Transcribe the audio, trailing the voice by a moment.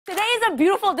a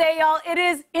beautiful day, y'all. It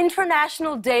is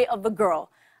International Day of the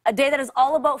Girl, a day that is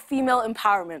all about female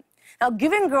empowerment. Now,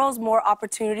 giving girls more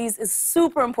opportunities is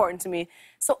super important to me,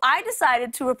 so I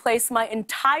decided to replace my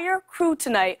entire crew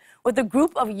tonight with a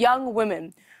group of young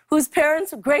women whose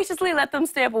parents graciously let them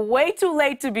stay up way too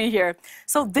late to be here.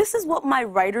 So this is what my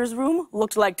writer's room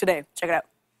looked like today. Check it out.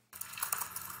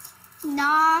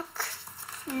 Knock,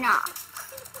 knock.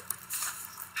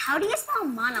 How do you spell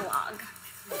monologue?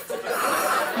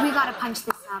 We gotta punch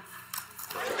this up.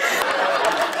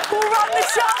 Who run the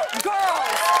show? Girls.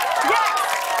 Yes.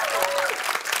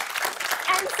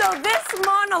 And so this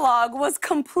monologue was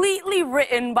completely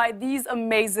written by these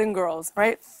amazing girls,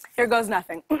 right? Here goes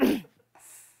nothing.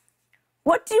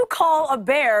 What do you call a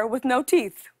bear with no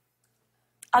teeth?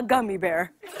 A gummy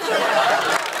bear.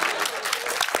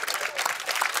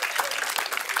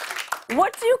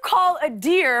 What do you call a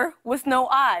deer with no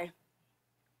eye?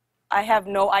 I have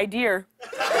no idea.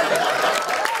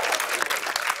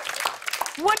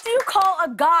 What do you call a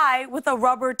guy with a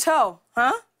rubber toe?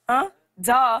 Huh?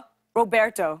 Duh,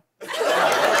 Roberto.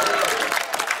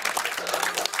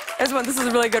 Here's one. This is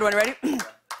a really good one. Ready?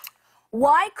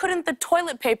 Why couldn't the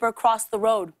toilet paper cross the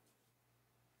road?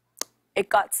 It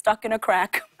got stuck in a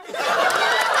crack.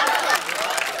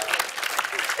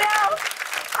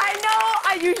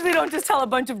 I usually don't just tell a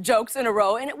bunch of jokes in a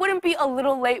row, and it wouldn't be a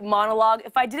little late monologue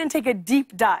if I didn't take a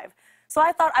deep dive. So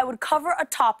I thought I would cover a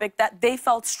topic that they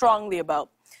felt strongly about,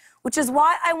 which is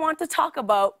why I want to talk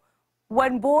about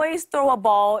when boys throw a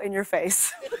ball in your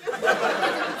face.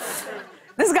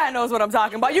 This guy knows what I'm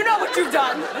talking about. You know what you've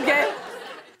done, okay?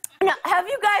 Now, have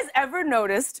you guys ever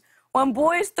noticed when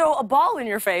boys throw a ball in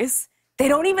your face, they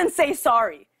don't even say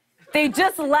sorry. They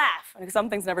just laugh. Some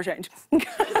things never change.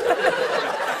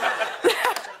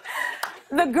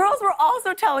 The girls were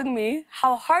also telling me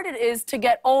how hard it is to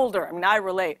get older. I mean, I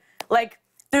relate. Like,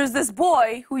 there's this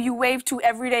boy who you wave to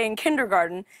every day in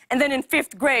kindergarten, and then in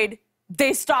 5th grade,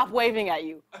 they stop waving at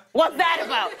you. What's that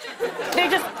about? They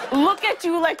just look at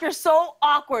you like you're so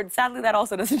awkward. Sadly, that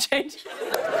also doesn't change.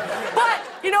 But,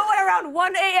 you know what? Around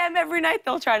 1 a.m. every night,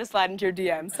 they'll try to slide into your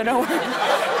DMs, so don't worry.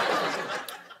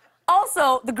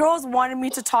 Also, the girls wanted me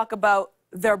to talk about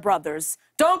their brothers.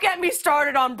 Don't get me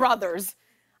started on brothers.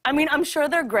 I mean, I'm sure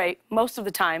they're great most of the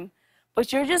time,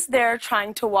 but you're just there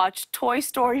trying to watch Toy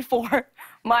Story 4,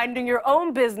 minding your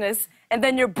own business, and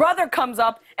then your brother comes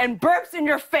up and burps in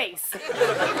your face.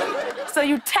 So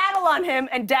you tattle on him,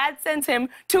 and Dad sends him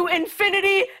to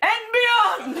infinity and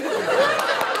beyond.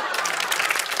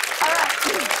 All right.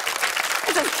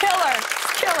 This is killer.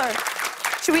 Killer.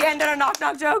 Should we end on a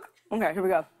knock-knock joke? Okay, here we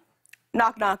go.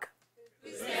 Knock, knock.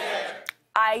 Who's there?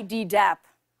 ID-dap.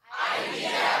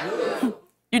 ID-dap.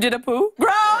 You did a poo?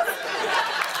 Gross!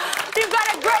 You've got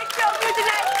a great show for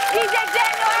tonight. DJ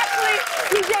Daniel Ashley,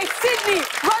 DJ Sydney,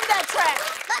 run that track.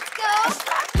 Let's go.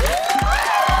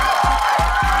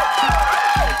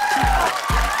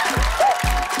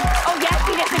 Oh, yes,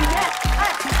 DJ Sydney, yes.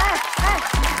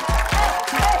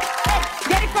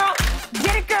 Get it, girl.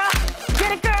 Get it, girl.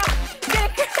 Get it, girl. Get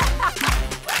it, girl.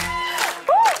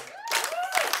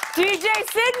 DJ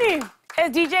Sydney,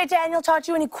 has DJ Daniel taught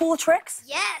you any cool tricks?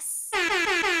 Yes. Hey,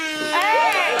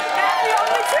 that's the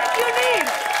only trick you need.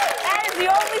 That is the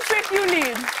only trick you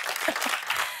need.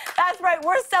 That's right,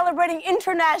 we're celebrating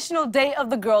International Day of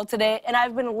the Girl today, and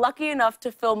I've been lucky enough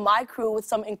to fill my crew with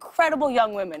some incredible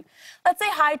young women. Let's say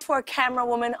hi to our camera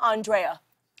woman, Andrea.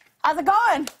 How's it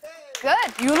going?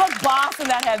 Good. You look boss in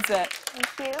that headset.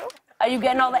 Thank you. Are you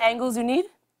getting all the angles you need?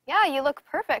 Yeah, you look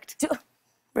perfect.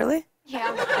 Really?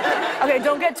 Yeah. Okay,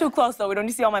 don't get too close, though. We don't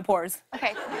need to see all my pores.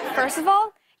 Okay, first of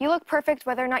all, you look perfect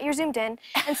whether or not you're zoomed in.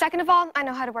 And second of all, I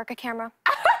know how to work a camera.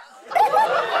 Okay,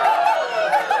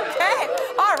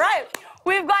 all right.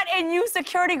 We've got a new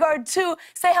security guard, too.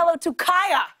 Say hello to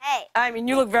Kaya. Hey. I mean,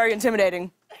 you look very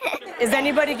intimidating. Is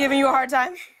anybody giving you a hard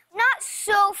time? Not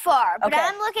so far, but Okay.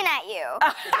 I'm looking at you.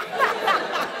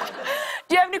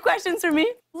 Do you have any questions for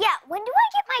me? Yeah, when do I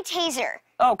get my taser?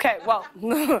 Okay, well,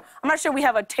 I'm not sure we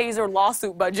have a taser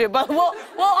lawsuit budget, but we'll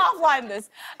offline this.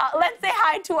 Let's say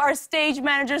hi to our stage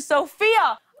manager,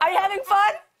 Sophia. Are you having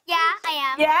fun? Yeah,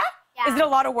 I am. Yeah? Yeah. Is it a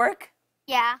lot of work?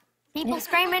 Yeah. People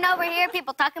screaming over here,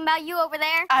 people talking about you over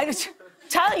there. I was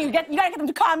telling you, you gotta get them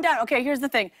to calm down. Okay, here's the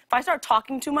thing. If I start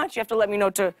talking too much, you have to let me know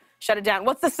to shut it down.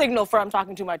 What's the signal for I'm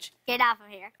talking too much? Get off of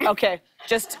here. Okay,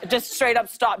 just straight up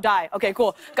stop, die. Okay,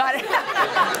 cool, got it.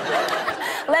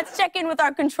 Let's check in with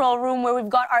our control room where we've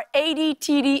got our AD,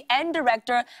 TD, and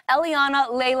director, Eliana,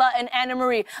 Layla, and Anna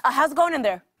Marie. How's it going in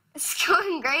there? It's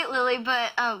going great, Lily,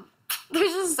 but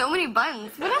there's just so many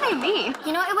buttons. What do they mean?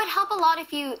 You know, it would help a lot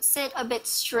if you sit a bit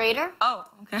straighter. Oh,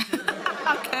 okay.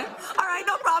 Okay. All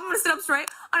sit up straight.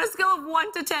 On a scale of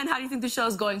 1 to 10, how do you think the show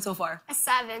is going so far? A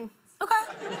 7. Okay.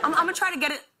 I'm gonna try to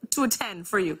get it to a 10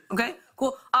 for you, okay?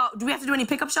 Cool. Do we have to do any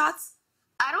pickup shots?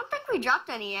 I don't think we dropped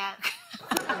any yet.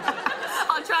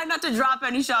 I'll try not to drop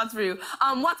any shots for you.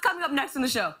 What's coming up next in the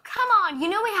show? Come on, you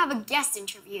know we have a guest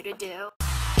interview to do.